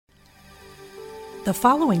The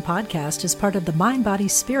following podcast is part of the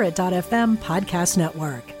MindBodySpirit.fm podcast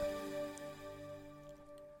network.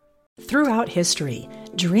 Throughout history,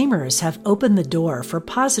 dreamers have opened the door for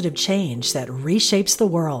positive change that reshapes the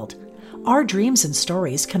world. Our dreams and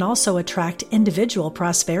stories can also attract individual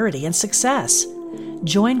prosperity and success.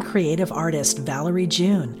 Join creative artist Valerie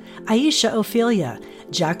June, Aisha Ophelia,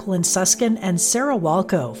 Jacqueline Suskin, and Sarah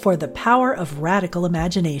Walco for The Power of Radical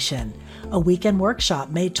Imagination, a weekend workshop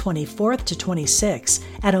May 24th to 26th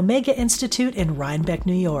at Omega Institute in Rhinebeck,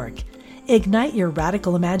 New York. Ignite your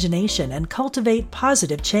radical imagination and cultivate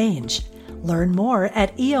positive change. Learn more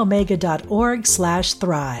at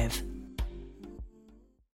eomega.org/thrive.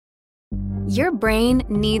 Your brain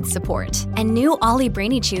needs support, and new Ollie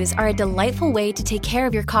Brainy Chews are a delightful way to take care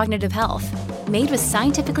of your cognitive health. Made with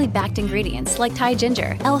scientifically backed ingredients like Thai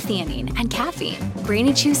ginger, L-theanine, and caffeine,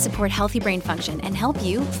 Brainy Chews support healthy brain function and help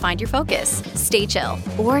you find your focus, stay chill,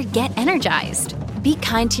 or get energized. Be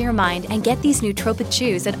kind to your mind and get these nootropic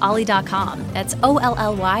chews at ollie.com. That's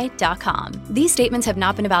OLLY.com. These statements have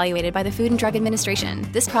not been evaluated by the Food and Drug Administration.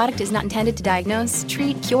 This product is not intended to diagnose,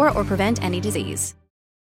 treat, cure, or prevent any disease.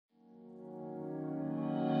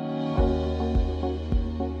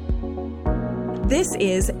 This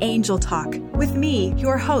is Angel Talk with me,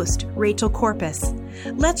 your host, Rachel Corpus.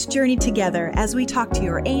 Let's journey together as we talk to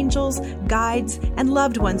your angels, guides, and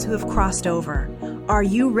loved ones who have crossed over. Are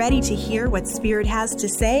you ready to hear what Spirit has to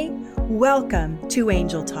say? Welcome to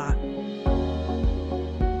Angel Talk.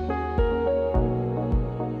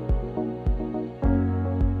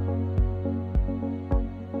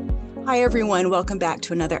 Hi, everyone. Welcome back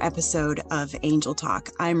to another episode of Angel Talk.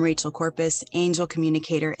 I'm Rachel Corpus, angel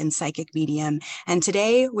communicator and psychic medium. And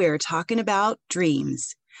today we're talking about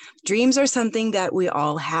dreams. Dreams are something that we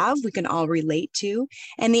all have, we can all relate to.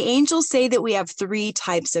 And the angels say that we have three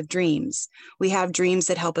types of dreams. We have dreams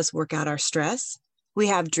that help us work out our stress. We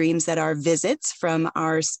have dreams that are visits from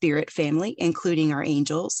our spirit family, including our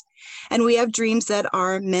angels. And we have dreams that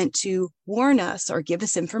are meant to warn us or give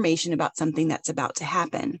us information about something that's about to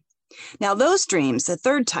happen. Now, those dreams, the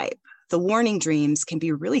third type, the warning dreams, can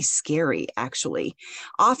be really scary, actually.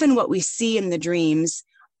 Often what we see in the dreams,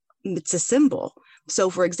 it's a symbol. So,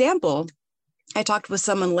 for example, I talked with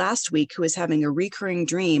someone last week who was having a recurring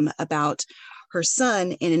dream about her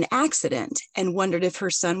son in an accident and wondered if her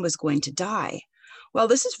son was going to die. Well,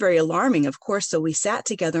 this is very alarming, of course, so we sat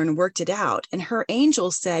together and worked it out. And her angel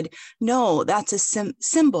said, no, that's a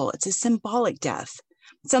symbol. It's a symbolic death.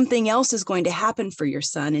 Something else is going to happen for your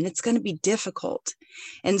son, and it's going to be difficult.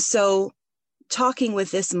 And so talking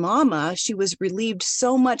with this mama, she was relieved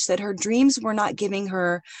so much that her dreams were not giving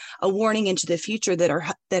her a warning into the future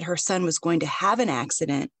that her son was going to have an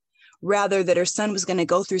accident, rather that her son was going to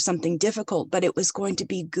go through something difficult, but it was going to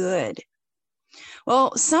be good.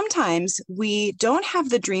 Well, sometimes we don't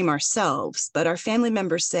have the dream ourselves, but our family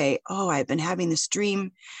members say, oh, I've been having this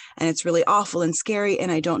dream, and it's really awful and scary,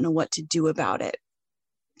 and I don't know what to do about it.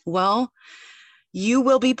 Well, you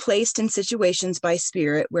will be placed in situations by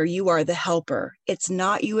spirit where you are the helper. It's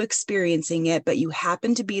not you experiencing it, but you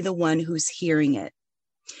happen to be the one who's hearing it.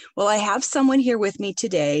 Well, I have someone here with me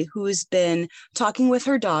today who's been talking with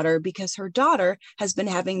her daughter because her daughter has been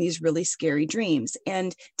having these really scary dreams.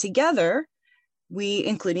 And together, we,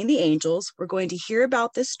 including the angels, we're going to hear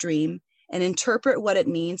about this dream and interpret what it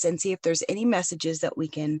means and see if there's any messages that we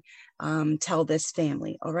can tell this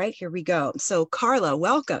family. All right, here we go. So Carla,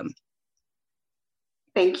 welcome.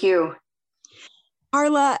 Thank you.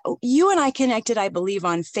 Carla, you and I connected, I believe,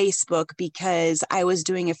 on Facebook because I was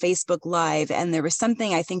doing a Facebook Live and there was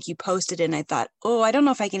something I think you posted and I thought, oh, I don't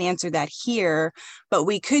know if I can answer that here, but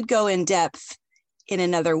we could go in depth in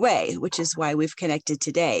another way, which is why we've connected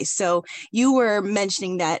today. So you were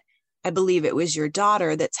mentioning that I believe it was your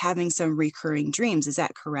daughter that's having some recurring dreams. Is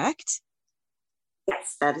that correct?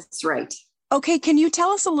 Yes, that is right. Okay, can you tell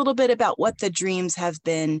us a little bit about what the dreams have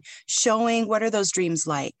been showing? What are those dreams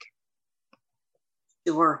like?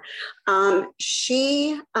 Sure.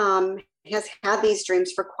 She has had these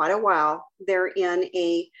dreams for quite a while. They're in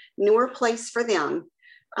a newer place for them.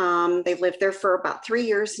 They've lived there for about 3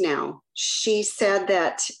 years now. She said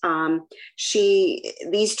that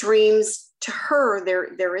these dreams, to her,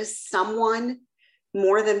 there is someone,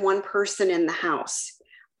 more than one person in the house.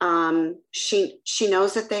 She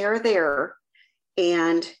knows that they are there,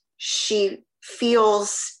 and she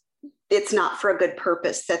feels it's not for a good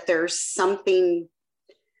purpose, that there's something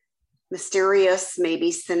mysterious,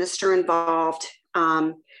 maybe sinister involved.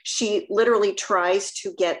 She literally tries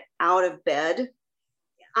to get out of bed.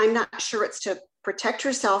 I'm not sure it's to protect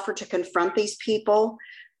herself or to confront these people,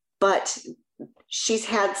 but she's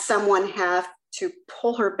had someone have to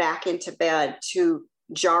pull her back into bed, to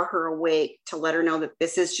jar her awake, to let her know that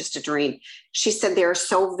this is just a dream. She said they're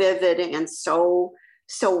so vivid and so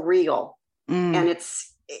real. And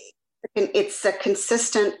it's a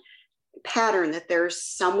consistent pattern that there's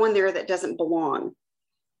someone there that doesn't belong.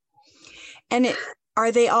 And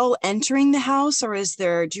are they all entering the house,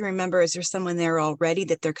 or do you remember, is there someone there already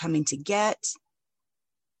that they're coming to get?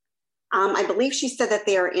 I believe she said that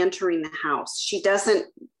they are entering the house. She doesn't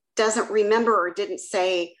remember or didn't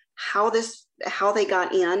say how they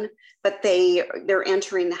got in, but they're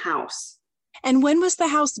entering the house. And when was the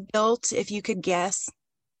house built, if you could guess?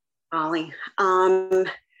 Ollie, I'm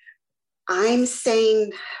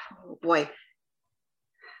saying, oh boy,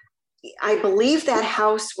 I believe that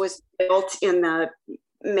house was built in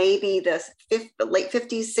maybe the late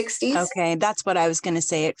 50s, 60s. Okay, that's what I was going to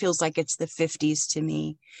say. It feels like it's the 50s to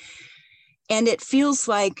me. And it feels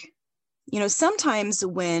like, sometimes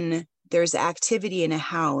when there's activity in a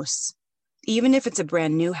house, even if it's a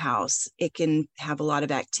brand new house, it can have a lot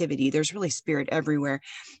of activity. There's really spirit everywhere.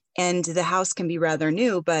 And the house can be rather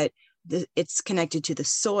new, but it's connected to the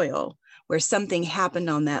soil, where something happened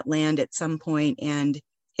on that land at some point and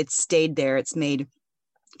it stayed there. It's made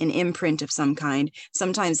an imprint of some kind.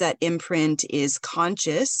 Sometimes that imprint is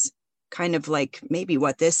conscious, kind of like maybe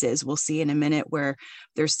what this is. We'll see in a minute, where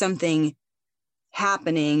there's something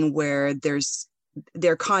happening where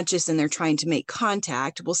they're conscious and they're trying to make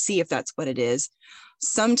contact. We'll see if that's what it is.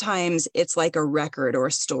 Sometimes it's like a record or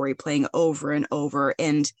a story playing over and over,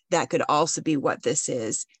 and that could also be what this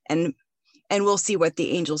is. And we'll see what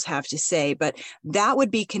the angels have to say, but that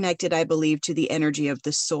would be connected, I believe, to the energy of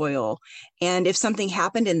the soil. And if something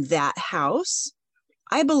happened in that house,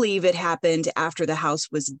 I believe it happened after the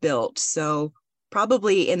house was built. So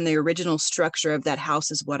probably in the original structure of that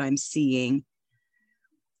house is what I'm seeing.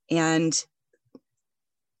 And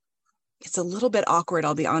it's a little bit awkward,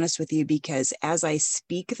 I'll be honest with you, because as I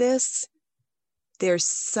speak this, there's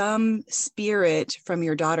some spirit from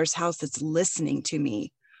your daughter's house that's listening to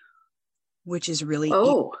me, which is really,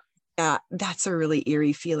 that's a really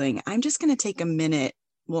eerie feeling. I'm just going to take a minute.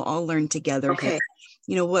 We'll all learn together. Okay.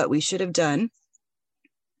 You know what we should have done?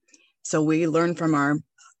 So we learn from our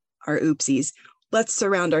oopsies. Let's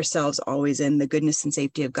surround ourselves always in the goodness and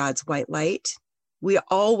safety of God's white light. We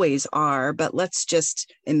always are, but let's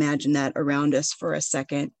just imagine that around us for a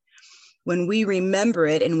second. When we remember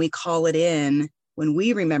it and we call it in, when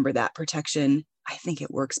we remember that protection, I think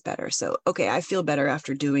it works better. So, okay, I feel better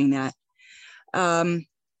after doing that.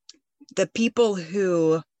 The people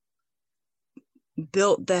who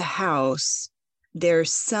built the house, their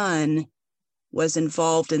son was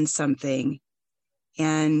involved in something.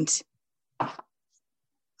 And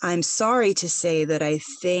I'm sorry to say that I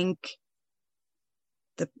think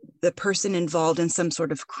the person involved in some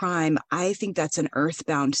sort of crime, I think that's an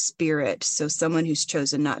earthbound spirit. So someone who's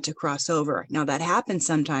chosen not to cross over. Now that happens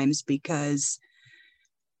sometimes because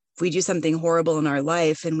if we do something horrible in our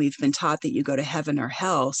life and we've been taught that you go to heaven or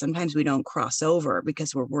hell, sometimes we don't cross over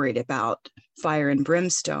because we're worried about fire and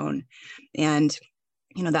brimstone. And,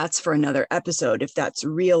 that's for another episode. If that's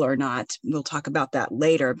real or not, we'll talk about that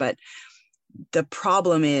later. But the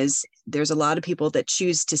problem is there's a lot of people that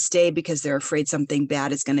choose to stay because they're afraid something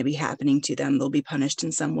bad is going to be happening to them. They'll be punished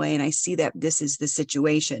in some way. And I see that this is the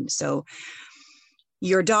situation. So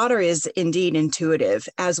your daughter is indeed intuitive,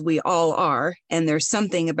 as we all are. And there's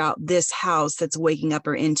something about this house that's waking up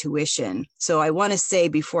her intuition. So I want to say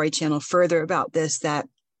before I channel further about this, that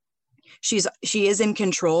she is in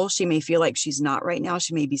control. She may feel like she's not right now.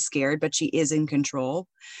 She may be scared, but she is in control.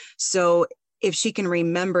 So if she can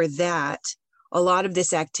remember that, a lot of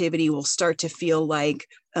this activity will start to feel like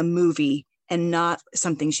a movie and not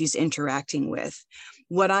something she's interacting with.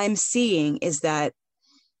 What I'm seeing is that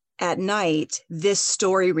at night, this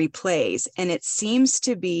story replays, and it seems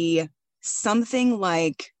to be something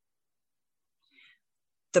like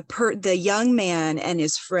the young man and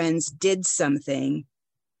his friends did something,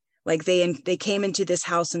 like they came into this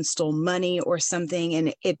house and stole money or something,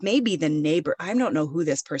 and it may be the neighbor. I don't know who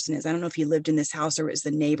this person is. I don't know if he lived in this house or it was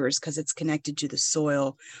the neighbors, because it's connected to the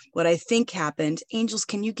soil. What I think happened, angels,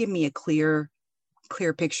 can you give me a clear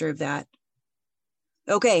picture of that?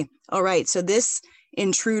 Okay, all right. So this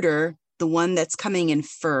intruder, the one that's coming in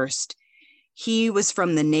first, he was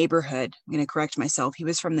from the neighborhood. I'm going to correct myself. He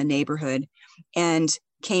was from the neighborhood and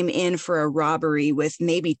came in for a robbery with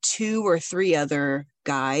maybe 2 or 3 other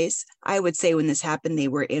guys. I would say when this happened, they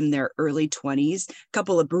were in their early 20s, a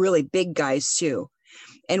couple of really big guys too.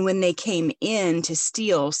 And when they came in to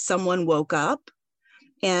steal, someone woke up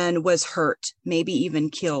and was hurt, maybe even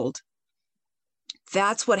killed.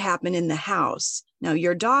 That's what happened in the house. Now,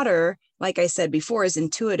 your daughter, like I said before, is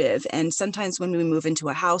intuitive. And sometimes when we move into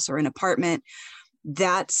a house or an apartment,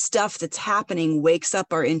 that stuff that's happening wakes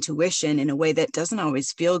up our intuition in a way that doesn't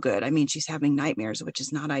always feel good. I mean, she's having nightmares, which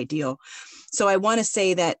is not ideal. So I want to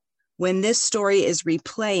say that when this story is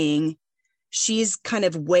replaying, she's kind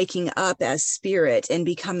of waking up as spirit and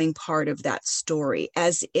becoming part of that story,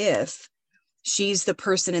 as if she's the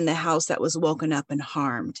person in the house that was woken up and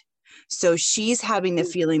harmed. So she's having the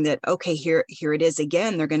feeling that, okay, here it is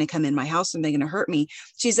again. They're going to come in my house and they're going to hurt me.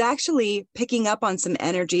 She's actually picking up on some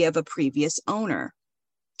energy of a previous owner.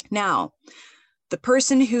 Now, the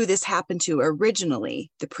person who this happened to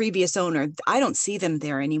originally, the previous owner, I don't see them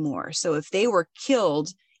there anymore. So if they were killed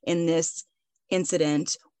in this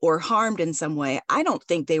incident or harmed in some way, I don't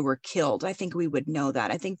think they were killed. I think we would know that.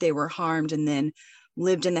 I think they were harmed and then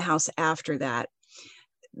lived in the house after that.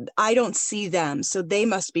 I don't see them, so they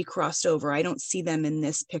must be crossed over. I don't see them in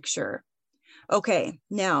this picture. Okay,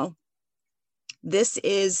 now this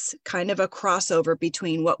is kind of a crossover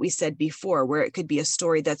between what we said before, where it could be a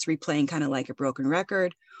story that's replaying kind of like a broken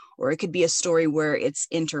record, or it could be a story where it's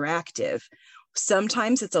interactive.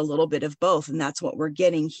 Sometimes it's a little bit of both, and that's what we're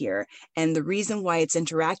getting here. And the reason why it's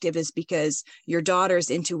interactive is because your daughter's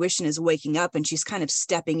intuition is waking up and she's kind of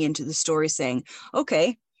stepping into the story saying,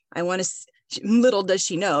 okay, I want to, little does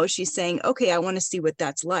she know, she's saying, okay, I want to see what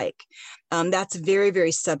that's like. That's very,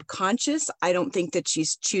 very subconscious. I don't think that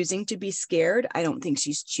she's choosing to be scared. I don't think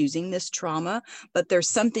she's choosing this trauma, but there's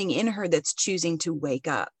something in her that's choosing to wake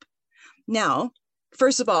up. Now,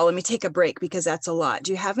 first of all, let me take a break because that's a lot.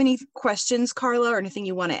 Do you have any questions, Carla, or anything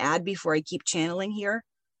you want to add before I keep channeling here?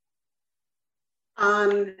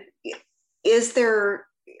 Is there,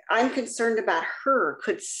 I'm concerned about her.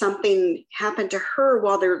 Could something happen to her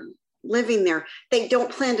while they're living there? They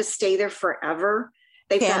don't plan to stay there forever.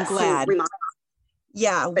 They've got glad.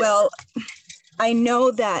 Yeah, well, I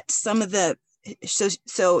know that some of the,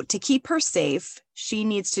 so to keep her safe, she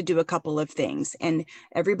needs to do a couple of things. And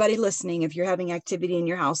everybody listening, if you're having activity in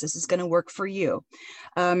your house, this is going to work for you.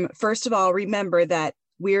 First of all, remember that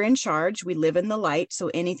we're in charge. We live in the light.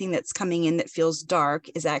 So anything that's coming in that feels dark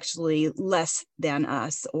is actually less than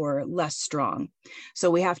us or less strong.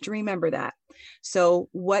 So we have to remember that. So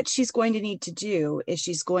what she's going to need to do is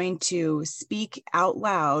she's going to speak out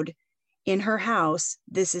loud in her house.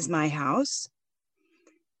 This is my house.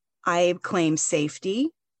 I claim safety,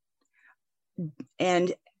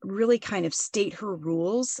 and really kind of state her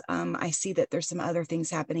rules. I see that there's some other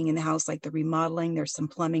things happening in the house, like the remodeling. There's some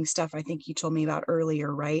plumbing stuff I think you told me about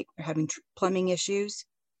earlier, right? They're having plumbing issues.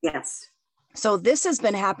 Yes. So this has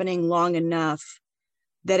been happening long enough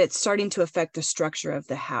that it's starting to affect the structure of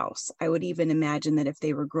the house. I would even imagine that if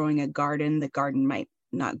they were growing a garden, the garden might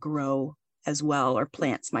not grow as well, or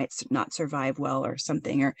plants might not survive well or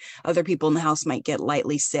something, or other people in the house might get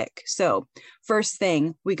lightly sick. So first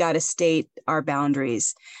thing, we got to state our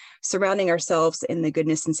boundaries. Surrounding ourselves in the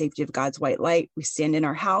goodness and safety of God's white light, we stand in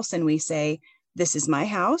our house and we say, this is my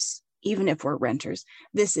house, even if we're renters.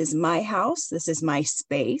 This is my house. This is my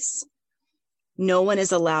space. No one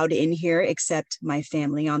is allowed in here except my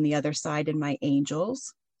family on the other side and my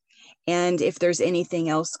angels. And if there's anything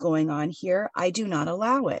else going on here, I do not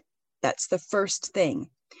allow it. That's the first thing.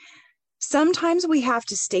 Sometimes we have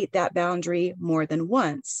to state that boundary more than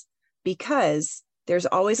once because there's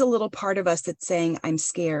always a little part of us that's saying, I'm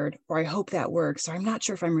scared, or I hope that works, or I'm not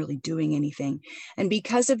sure if I'm really doing anything. And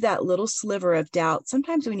because of that little sliver of doubt,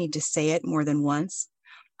 sometimes we need to say it more than once.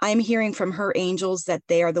 I'm hearing from her angels that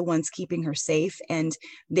they are the ones keeping her safe, and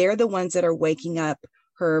they're the ones that are waking up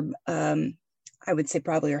her, I would say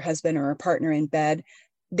probably her husband or her partner in bed.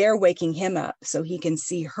 They're waking him up so he can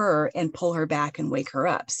see her and pull her back and wake her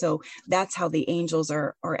up. So that's how the angels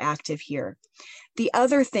are active here. The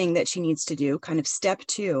other thing that she needs to do, kind of step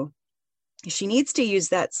 2, she needs to use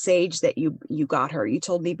that sage that you got her. You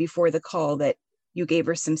told me before the call that you gave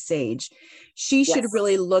her some sage. She should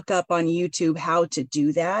really look up on YouTube how to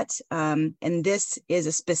do that. And this is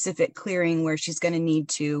a specific clearing where she's going to need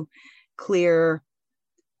to clear,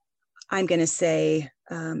 I'm going to say,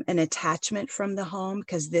 an attachment from the home,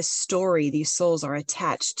 because this story, these souls are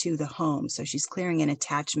attached to the home. So she's clearing an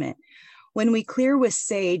attachment. When we clear with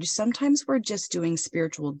sage, sometimes we're just doing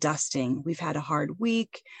spiritual dusting. We've had a hard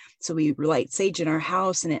week, so we light sage in our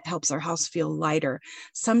house and it helps our house feel lighter.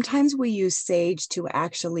 Sometimes we use sage to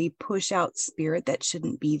actually push out spirit that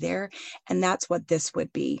shouldn't be there. And that's what this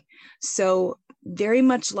would be. So very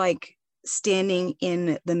much like standing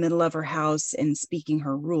in the middle of her house and speaking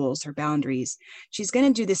her rules, her boundaries, she's going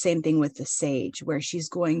to do the same thing with the sage, where she's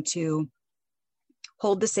going to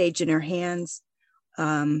hold the sage in her hands,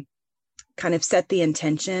 kind of set the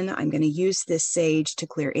intention. I'm going to use this sage to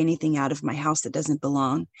clear anything out of my house that doesn't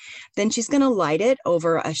belong. Then she's going to light it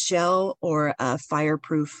over a shell or a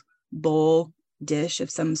fireproof bowl, dish of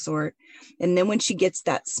some sort. And then when she gets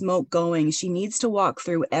that smoke going, she needs to walk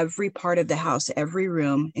through every part of the house, every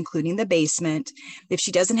room, including the basement. If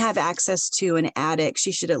she doesn't have access to an attic,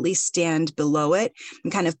 she should at least stand below it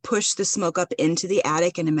and kind of push the smoke up into the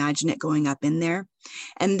attic and imagine it going up in there.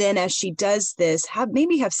 And then as she does this,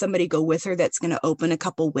 maybe have somebody go with her that's going to open a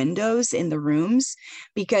couple windows in the rooms,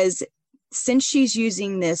 because since she's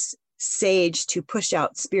using this sage to push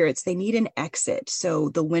out spirits, they need an exit. So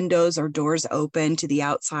the windows or doors open to the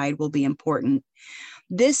outside will be important.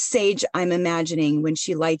 This sage, I'm imagining when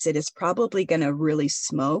she lights it, is probably going to really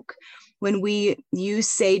smoke. When we use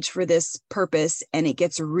sage for this purpose and it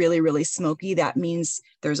gets really, really smoky, that means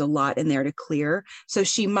there's a lot in there to clear. So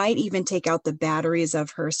she might even take out the batteries of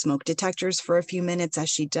her smoke detectors for a few minutes as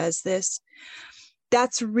she does this.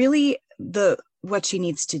 That's really what she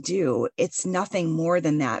needs to do. It's nothing more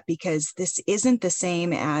than that, because this isn't the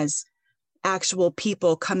same as actual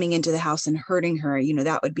people coming into the house and hurting her.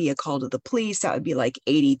 That would be a call to the police. That would be like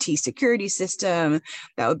ADT security system.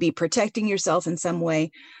 That would be protecting yourself in some way.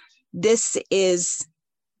 This is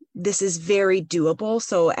very doable.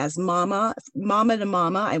 So as mama to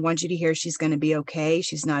mama, I want you to hear she's going to be okay.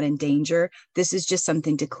 She's not in danger. This is just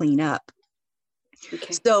something to clean up.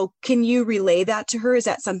 Okay. So can you relay that to her? Is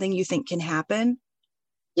that something you think can happen?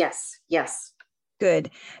 Yes.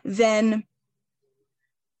 Good. Then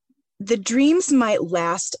the dreams might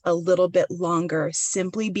last a little bit longer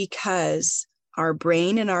simply because our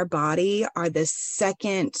brain and our body are the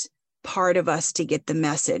second part of us to get the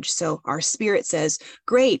message. So our spirit says,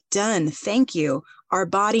 great, done, thank you. Our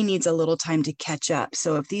body needs a little time to catch up.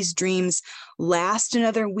 So if these dreams last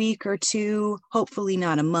another week or two, hopefully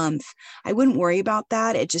not a month, I wouldn't worry about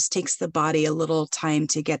that. It just takes the body a little time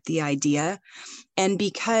to get the idea. And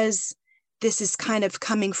because this is kind of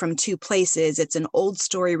coming from two places, it's an old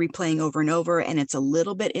story replaying over and over, and it's a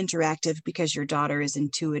little bit interactive because your daughter is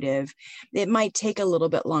intuitive. It might take a little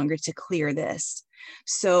bit longer to clear this.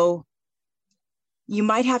 So you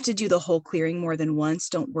might have to do the whole clearing more than once.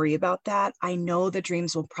 Don't worry about that. I know the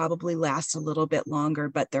dreams will probably last a little bit longer,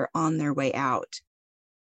 but they're on their way out.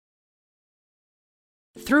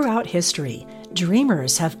 Throughout history,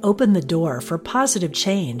 dreamers have opened the door for positive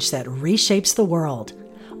change that reshapes the world.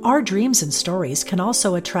 Our dreams and stories can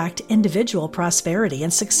also attract individual prosperity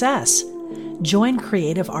and success. Join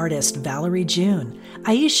creative artist Valerie June,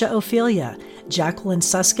 Aisha Ophelia, Jacqueline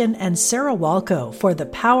Suskin, and Sarah Walco for The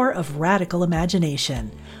Power of Radical Imagination,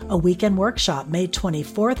 a weekend workshop May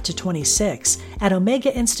 24th to 26th at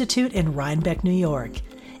Omega Institute in Rhinebeck, New York.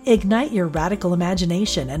 Ignite your radical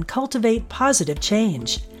imagination and cultivate positive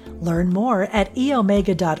change. Learn more at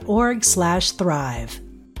eomega.org/thrive.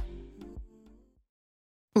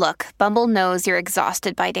 Look, Bumble knows you're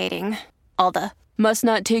exhausted by dating. All the must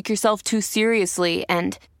not take yourself too seriously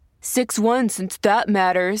and 6'1" since that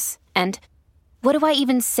matters. And what do I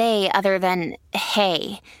even say other than,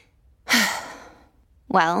 hey?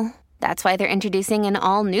 Well, that's why they're introducing an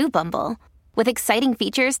all-new Bumble, with exciting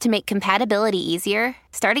features to make compatibility easier,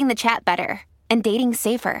 starting the chat better, and dating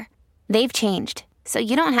safer. They've changed, so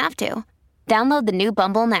you don't have to. Download the new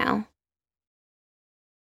Bumble now.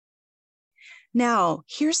 Now,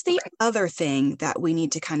 here's the other thing that we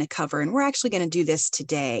need to kind of cover, and we're actually going to do this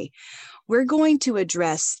today. We're going to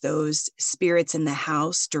address those spirits in the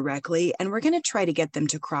house directly, and we're going to try to get them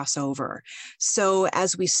to cross over. So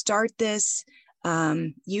as we start this,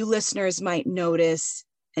 you listeners might notice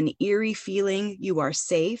an eerie feeling. You are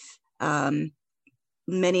safe.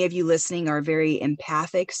 Many of you listening are very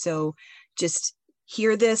empathic, so just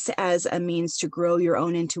hear this as a means to grow your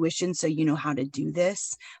own intuition so you know how to do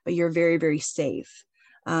this, but you're very, very safe.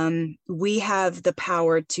 We have the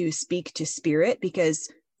power to speak to spirit because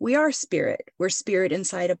we are spirit. We're spirit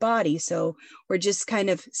inside a body. So we're just kind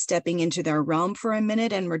of stepping into their realm for a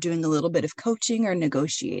minute, and we're doing a little bit of coaching or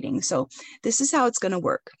negotiating. So this is how it's going to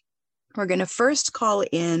work. We're going to first call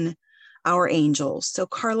in our angels. So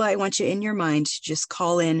Carla, I want you in your mind to just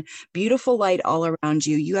call in beautiful light all around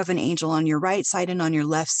you. You have an angel on your right side and on your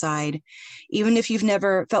left side. Even if you've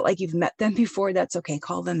never felt like you've met them before, that's okay.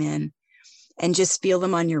 Call them in and just feel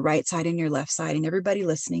them on your right side and your left side. And everybody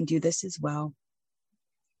listening, do this as well.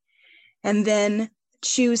 And then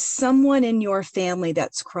choose someone in your family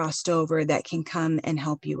that's crossed over that can come and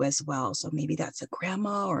help you as well. So maybe that's a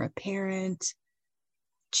grandma or a parent.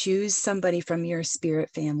 Choose somebody from your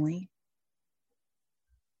spirit family.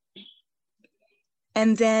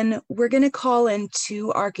 And then we're going to call in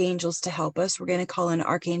 2 archangels to help us. We're going to call in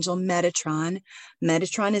Archangel Metatron.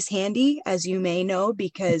 Metatron is handy, as you may know,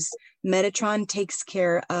 because Metatron takes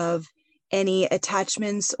care of any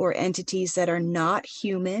attachments or entities that are not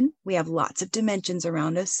human. We have lots of dimensions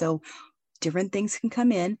around us, so different things can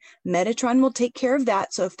come in. Metatron will take care of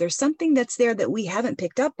that. So if there's something that's there that we haven't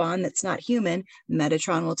picked up on that's not human,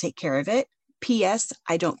 Metatron will take care of it. P.S.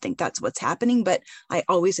 I don't think that's what's happening, but I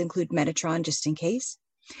always include Metatron just in case.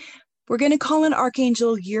 We're going to call in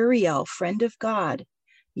Archangel Uriel, friend of God.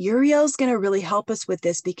 Uriel is going to really help us with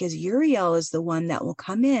this because Uriel is the one that will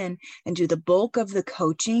come in and do the bulk of the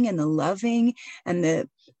coaching and the loving and the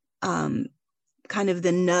kind of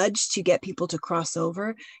the nudge to get people to cross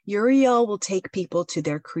over. Uriel will take people to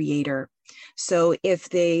their creator. So if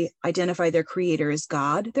they identify their creator as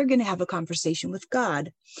God, they're going to have a conversation with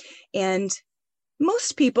God. And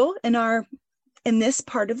most people in this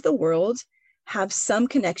part of the world have some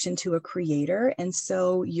connection to a creator. And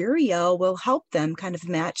so Uriel will help them kind of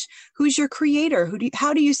match who's your creator?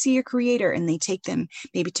 How do you see your creator? And they take them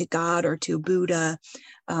maybe to God or to Buddha,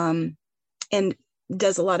 and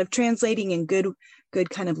does a lot of translating and good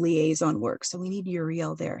kind of liaison work. So we need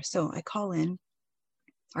Uriel there. So I call in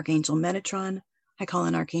Archangel Metatron. I call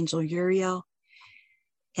in Archangel Uriel.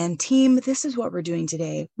 And team, this is what we're doing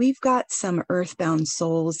today. We've got some earthbound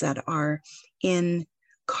souls that are in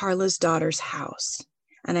Carla's daughter's house.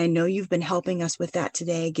 And I know you've been helping us with that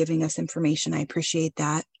today, giving us information. I appreciate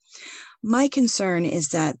that. My concern is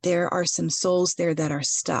that there are some souls there that are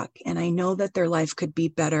stuck. And I know that their life could be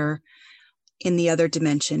better in the other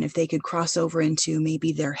dimension if they could cross over into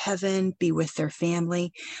maybe their heaven, be with their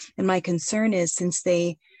family. And my concern is, since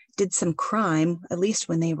they did some crime, at least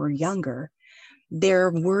when they were younger,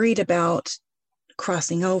 they're worried about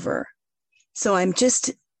crossing over. So I'm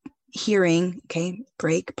just hearing, okay,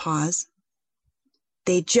 break, pause.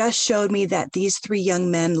 They just showed me that these 3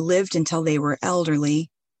 young men lived until they were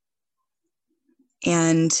elderly.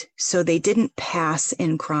 And so they didn't pass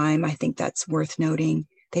in crime. I think that's worth noting.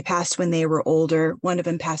 They passed when they were older. One of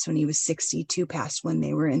them passed when he was 60, 2 passed when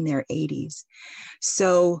they were in their 80s.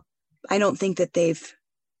 So I don't think that they've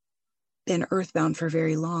been earthbound for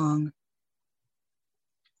very long.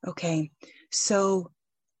 Okay, so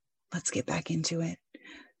let's get back into it.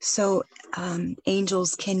 So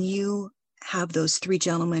angels, can you have those 3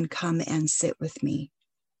 gentlemen come and sit with me?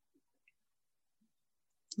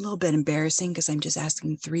 A little bit embarrassing because I'm just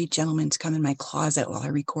asking 3 gentlemen to come in my closet while I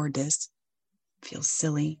record this. Feels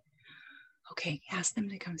silly. Okay, ask them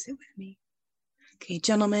to come sit with me. Okay,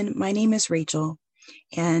 gentlemen, my name is Rachel,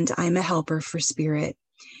 and I'm a helper for Spirit.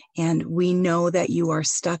 And we know that you are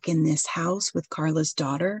stuck in this house with Carla's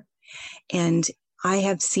daughter. And I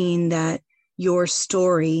have seen that your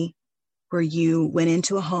story, where you went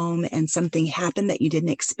into a home and something happened that you didn't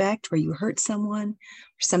expect, where you hurt someone,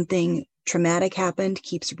 or something traumatic happened,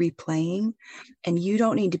 keeps replaying. And you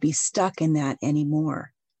don't need to be stuck in that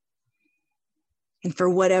anymore. And for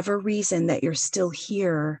whatever reason that you're still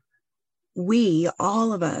here, we,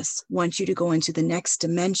 all of us, want you to go into the next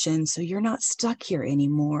dimension so you're not stuck here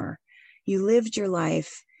anymore. You lived your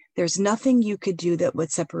life. There's nothing you could do that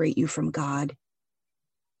would separate you from God.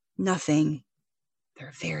 Nothing.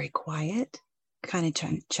 They're very quiet, kind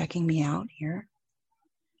of checking me out here.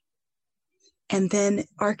 And then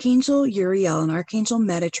Archangel Uriel and Archangel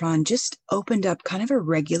Metatron just opened up kind of a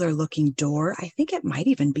regular looking door. I think it might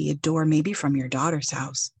even be a door maybe from your daughter's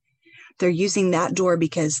house. They're using that door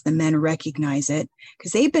because the men recognize it,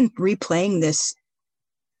 because they've been replaying this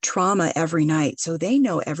trauma every night. So they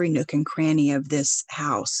know every nook and cranny of this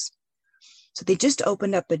house. So they just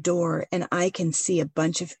opened up a door, and I can see a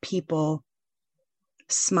bunch of people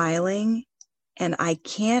smiling, and I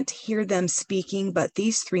can't hear them speaking, but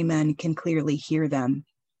these 3 men can clearly hear them.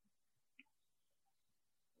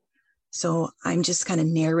 So I'm just kind of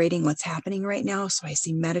narrating what's happening right now. So I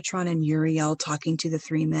see Metatron and Uriel talking to the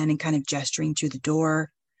 3 men and kind of gesturing to the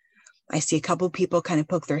door. I see a couple people kind of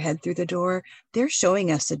poke their head through the door. They're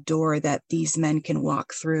showing us a door that these men can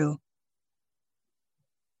walk through.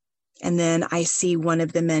 And then I see one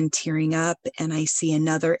of the men tearing up, and I see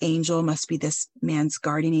another angel, must be this man's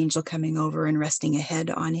guardian angel, coming over and resting a head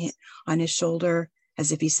on his shoulder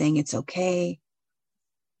as if he's saying it's okay.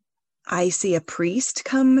 I see a priest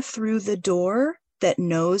come through the door that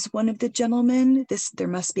knows one of the gentlemen. There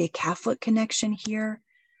must be a Catholic connection here.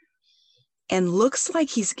 And looks like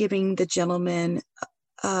he's giving the gentleman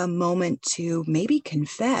a moment to maybe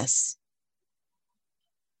confess.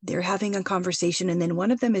 They're having a conversation, and then one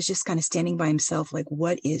of them is just kind of standing by himself, like,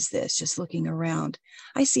 what is this? Just looking around.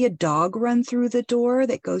 I see a dog run through the door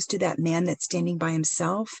that goes to that man that's standing by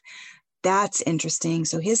himself. That's interesting.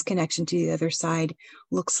 So his connection to the other side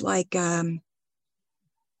looks like a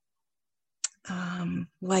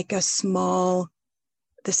small,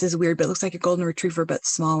 this is weird, but it looks like a golden retriever, but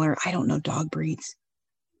smaller. I don't know dog breeds.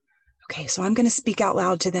 Okay, so I'm going to speak out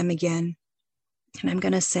loud to them again. And I'm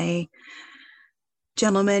going to say,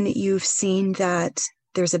 gentlemen, you've seen that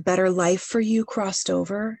there's a better life for you crossed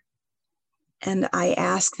over. And I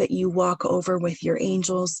ask that you walk over with your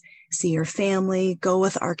angels, see your family, go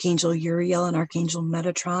with Archangel Uriel and Archangel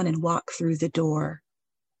Metatron and walk through the door.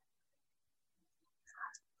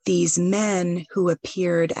 These men who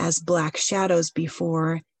appeared as black shadows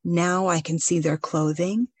before, now I can see their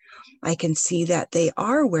clothing. I can see that they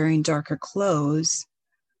are wearing darker clothes,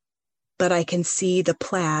 but I can see the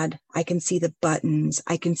plaid. I can see the buttons.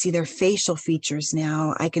 I can see their facial features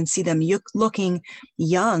now. I can see them looking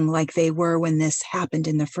young like they were when this happened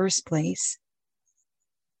in the first place.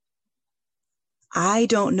 I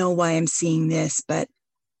don't know why I'm seeing this, but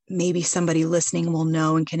maybe somebody listening will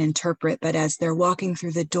know and can interpret. But as they're walking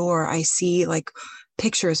through the door, I see like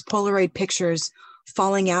pictures, Polaroid pictures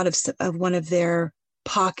falling out of one of their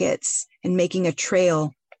pockets and making a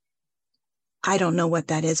trail. I don't know what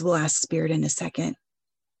that is. We'll ask Spirit in a second.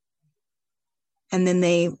 And then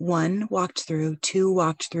one walked through, two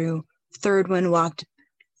walked through, third one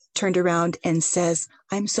turned around and says,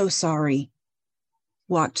 I'm so sorry.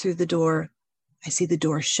 Walked through the door. I see the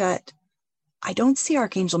door shut. I don't see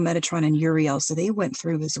Archangel Metatron and Uriel, so they went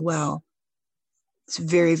through as well. It's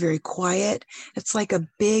very, very quiet. It's like a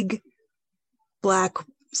big black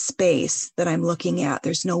space that I'm looking at.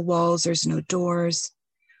 There's no walls, there's no doors.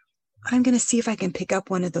 I'm going to see if I can pick up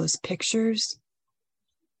one of those pictures.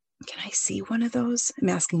 Can I see one of those? I'm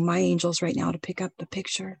asking my angels right now to pick up the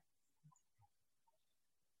picture.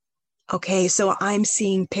 Okay, so I'm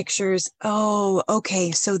seeing pictures. Oh,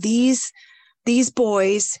 okay. So these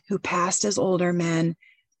boys who passed as older men,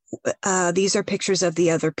 these are pictures of the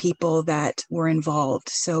other people that were involved.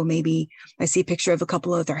 So maybe I see a picture of a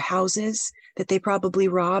couple of their houses that they probably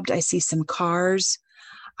robbed. I see some cars.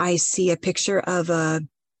 I see a picture of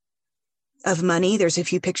money. There's a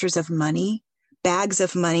few pictures of money, bags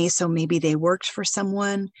of money. So maybe they worked for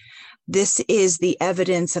someone. This is the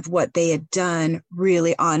evidence of what they had done,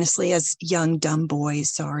 really, honestly, as young, dumb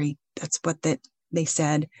boys. Sorry, that's what they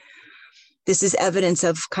said. This is evidence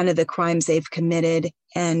of kind of the crimes they've committed.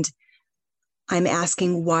 And I'm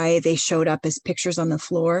asking why they showed up as pictures on the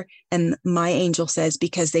floor. And my angel says,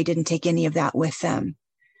 because they didn't take any of that with them.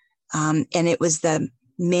 And it was the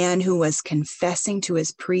man who was confessing to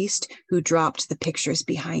his priest who dropped the pictures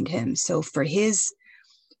behind him. So for his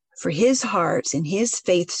heart and his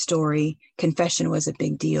faith story, confession was a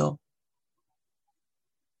big deal.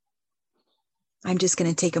 I'm just going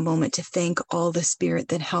to take a moment to thank all the Spirit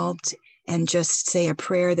that helped and just say a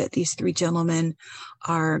prayer that these three gentlemen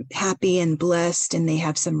are happy and blessed and they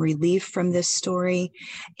have some relief from this story.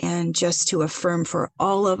 And just to affirm for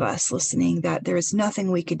all of us listening that there is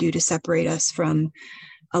nothing we could do to separate us from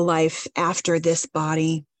a life after this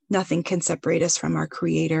body. Nothing can separate us from our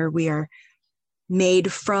Creator. We are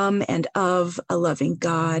made from and of a loving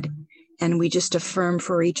God. And we just affirm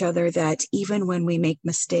for each other that even when we make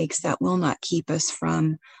mistakes, that will not keep us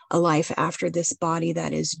from a life after this body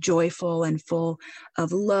that is joyful and full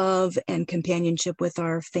of love and companionship with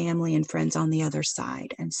our family and friends on the other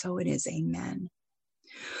side. And so it is. Amen.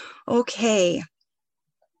 Okay.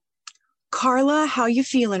 Carla, how you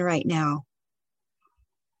feeling right now?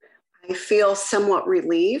 I feel somewhat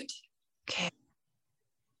relieved. Okay.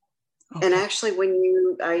 And actually,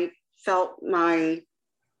 I felt my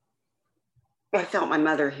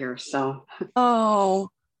mother here, so. Oh,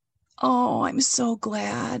 I'm so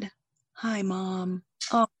glad. Hi, Mom.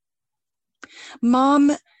 Oh,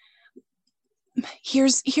 Mom,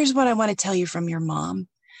 here's what I want to tell you from your mom.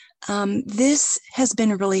 This has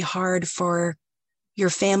been really hard for your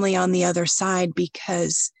family on the other side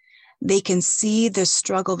because they can see the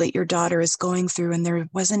struggle that your daughter is going through, and there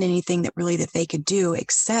wasn't anything that they could do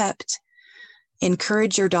except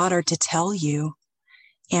encourage your daughter to tell you.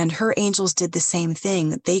 And her angels did the same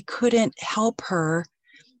thing. They couldn't help her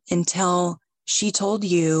until she told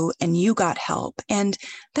you and you got help. And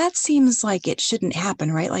that seems like it shouldn't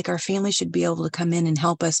happen, right? Like our family should be able to come in and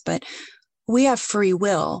help us, but we have free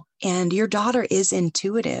will, and your daughter is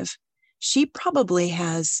intuitive. She probably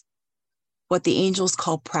has what the angels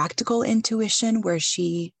call practical intuition, where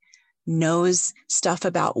she knows stuff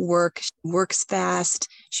about work, she works fast.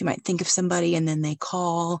 She might think of somebody and then they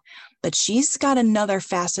call, but she's got another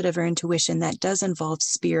facet of her intuition that does involve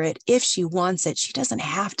spirit. If she wants it, she doesn't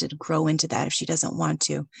have to grow into that if she doesn't want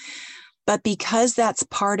to. But because that's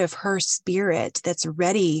part of her spirit that's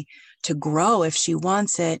ready to grow if she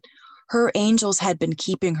wants it, her angels had been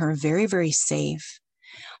keeping her very, very safe,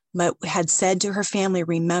 but had said to her family,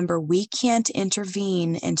 remember, we can't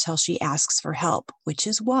intervene until she asks for help, which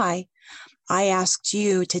is why I asked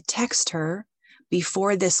you to text her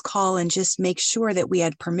before this call and just make sure that we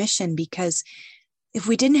had permission, because if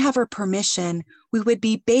we didn't have her permission, we would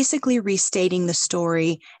be basically restating the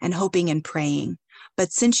story and hoping and praying.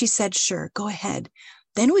 But since she said, sure, go ahead,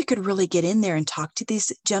 then we could really get in there and talk to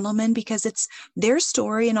these gentlemen, because it's their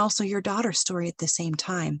story and also your daughter's story at the same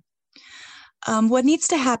time. What needs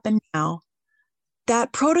to happen now,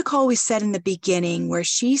 that protocol we said in the beginning where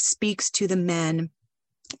she speaks to the men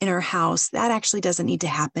in her house, that actually doesn't need to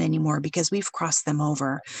happen anymore because we've crossed them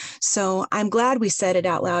over. So I'm glad we said it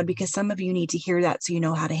out loud, because some of you need to hear that so you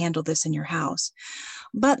know how to handle this in your house.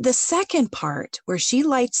 But the second part, where she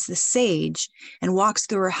lights the sage and walks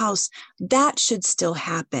through her house, that should still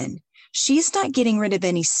happen. She's not getting rid of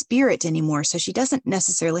any spirit anymore, so she doesn't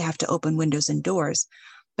necessarily have to open windows and doors.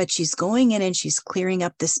 But she's going in and she's clearing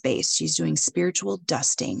up the space. She's doing spiritual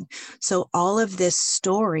dusting. So all of this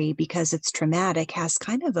story, because it's traumatic, has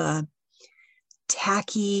kind of a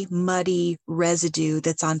tacky, muddy residue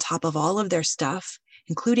that's on top of all of their stuff,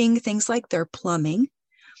 including things like their plumbing,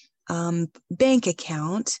 bank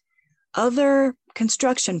account, other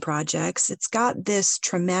construction projects. It's got this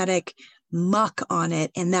traumatic muck on it,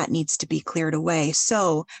 and that needs to be cleared away.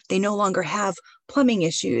 So they no longer have plumbing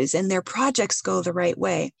issues and their projects go the right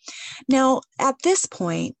way. Now, at this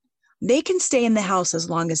point, they can stay in the house as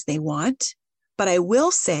long as they want, but I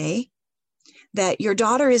will say that your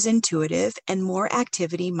daughter is intuitive and more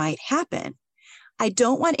activity might happen. I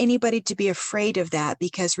don't want anybody to be afraid of that,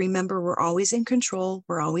 because remember, we're always in control.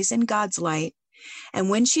 We're always in God's light. And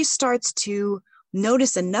when she starts to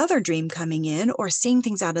notice another dream coming in or seeing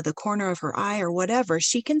things out of the corner of her eye or whatever,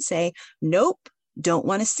 she can say, nope, don't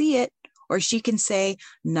want to see it. Or she can say,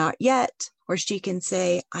 not yet. Or she can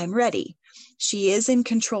say, I'm ready. She is in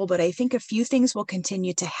control, but I think a few things will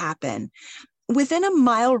continue to happen. Within a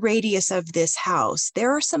mile radius of this house,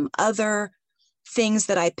 there are some other things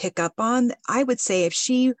that I pick up on. I would say if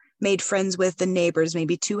she made friends with the neighbors,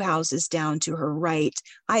 maybe 2 houses down to her right,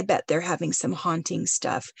 I bet they're having some haunting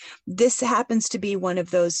stuff. This happens to be one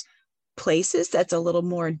of those places that's a little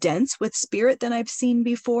more dense with spirit than I've seen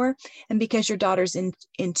before. And because your daughter's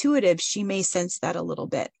intuitive, she may sense that a little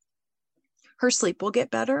bit. Her sleep will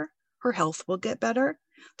get better. Her health will get better.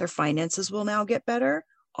 Their finances will now get better.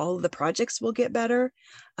 All of the projects will get better.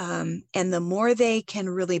 And the more they can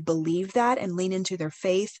really believe that and lean into their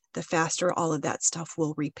faith, the faster all of that stuff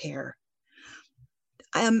will repair.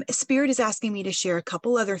 Spirit is asking me to share a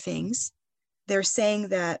couple other things. They're saying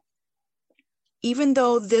that even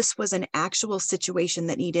though this was an actual situation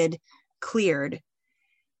that needed cleared,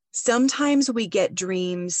 sometimes we get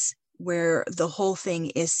dreams where the whole thing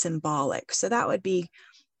is symbolic. So that would be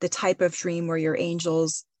the type of dream where your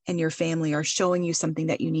angels and your family are showing you something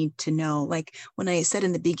that you need to know. Like when I said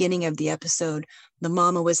in the beginning of the episode, the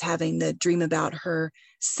mama was having the dream about her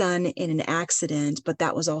son in an accident, but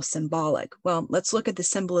that was all symbolic. Well, let's look at the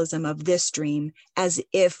symbolism of this dream as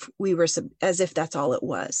if that's all it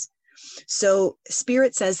was. So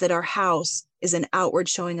Spirit says that our house is an outward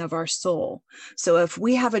showing of our soul. So if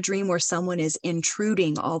we have a dream where someone is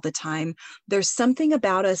intruding all the time, there's something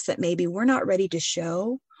about us that maybe we're not ready to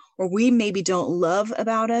show, or we maybe don't love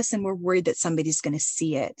about us, and we're worried that somebody's going to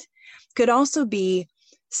see it. Could also be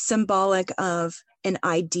symbolic of an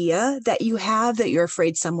idea that you have that you're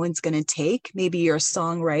afraid someone's going to take. Maybe you're a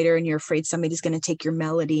songwriter and you're afraid somebody's going to take your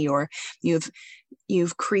melody, or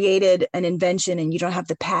you've created an invention and you don't have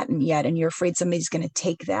the patent yet and you're afraid somebody's going to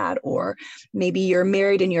take that. Or maybe you're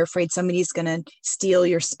married and you're afraid somebody's going to steal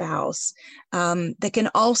your spouse. That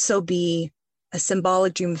can also be a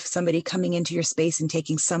symbolic dream of somebody coming into your space and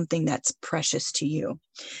taking something that's precious to you.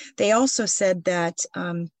 They also said that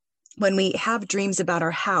when we have dreams about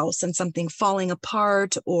our house and something falling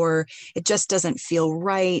apart or it just doesn't feel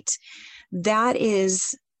right, that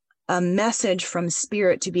is a message from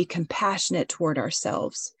Spirit to be compassionate toward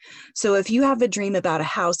ourselves. So if you have a dream about a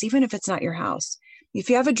house, even if it's not your house, if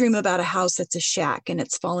you have a dream about a house that's a shack and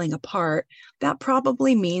it's falling apart, that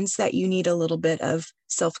probably means that you need a little bit of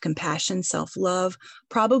self-compassion, self-love,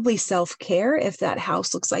 probably self-care. If that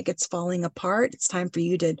house looks like it's falling apart, it's time for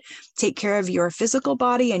you to take care of your physical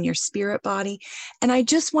body and your spirit body. And I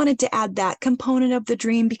just wanted to add that component of the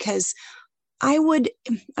dream because I'm going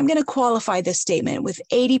to qualify this statement with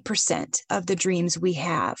 80% of the dreams we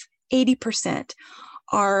have, 80%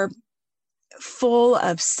 are full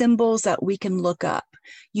of symbols that we can look up.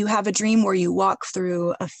 you have a dream where you walk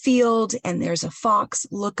through a field and there's a fox,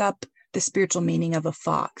 look up the spiritual meaning of a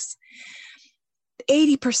fox.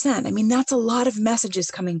 80%, I mean, that's a lot of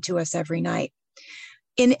messages coming to us every night.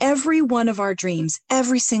 In every one of our dreams,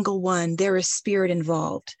 every single one, there is spirit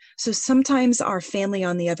involved. So sometimes our family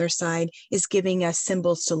on the other side is giving us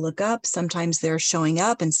symbols to look up. Sometimes they're showing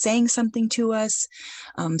up and saying something to us.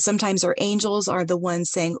 Sometimes our angels are the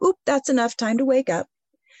ones saying, oop, that's enough, time to wake up.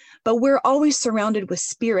 But we're always surrounded with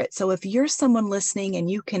spirit. So if you're someone listening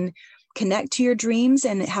and you can connect to your dreams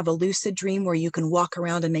and have a lucid dream where you can walk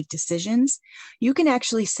around and make decisions, you can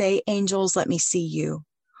actually say, angels, let me see you.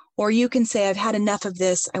 Or you can say, I've had enough of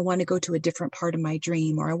this. I want to go to a different part of my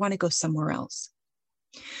dream, or I want to go somewhere else.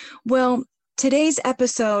 Well, today's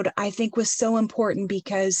episode, I think, was so important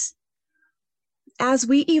because as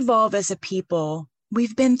we evolve as a people,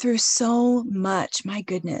 we've been through so much, my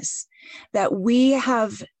goodness, that we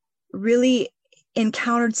have really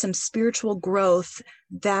encountered some spiritual growth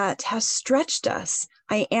that has stretched us.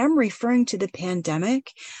 I am referring to the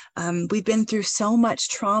pandemic. We've been through so much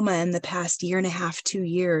trauma in the past 1.5 to 2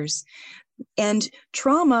 years. And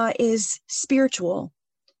trauma is spiritual.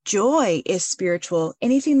 Joy is spiritual.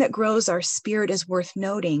 Anything that grows our spirit is worth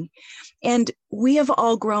noting. And we have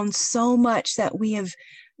all grown so much that we have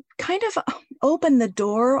kind of opened the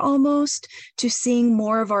door almost to seeing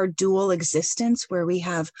more of our dual existence, where we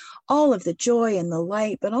have all of the joy and the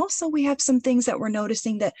light, but also we have some things that we're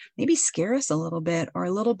noticing that maybe scare us a little bit, or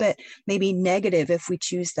a little bit maybe negative if we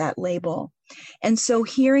choose that label. And so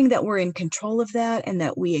hearing that we're in control of that and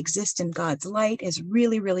that we exist in God's light is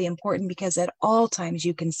really, really important, because at all times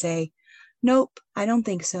you can say, nope, I don't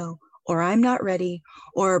think so, or I'm not ready,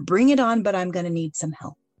 or bring it on, but I'm going to need some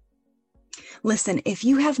help. Listen, if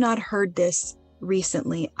you have not heard this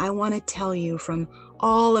recently, I want to tell you from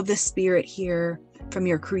all of the spirit here, from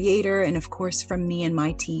your creator, and of course from me and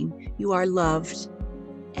my team, you are loved,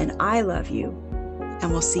 and I love you,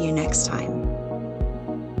 and we'll see you next time.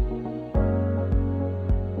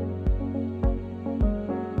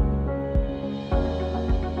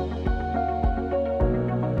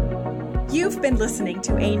 You've been listening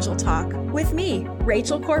to Angel Talk with me,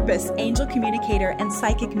 Rachel Corpus, angel communicator and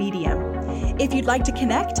psychic medium. If you'd like to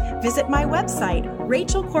connect, visit my website,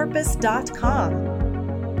 rachelcorpus.com.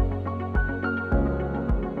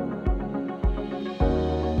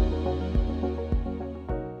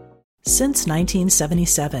 Since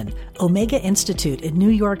 1977, Omega Institute in New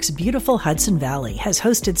York's beautiful Hudson Valley has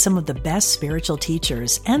hosted some of the best spiritual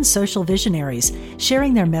teachers and social visionaries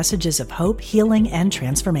sharing their messages of hope, healing, and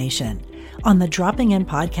transformation. On the Dropping In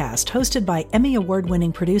podcast, hosted by Emmy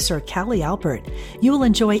Award-winning producer Callie Alpert, you will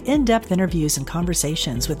enjoy in-depth interviews and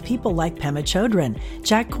conversations with people like Pema Chodron,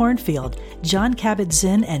 Jack Kornfield, John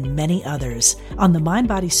Kabat-Zinn, and many others on the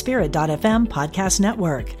MindBodySpirit.fm podcast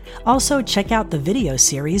network. Also, check out the video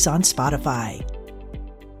series on Spotify.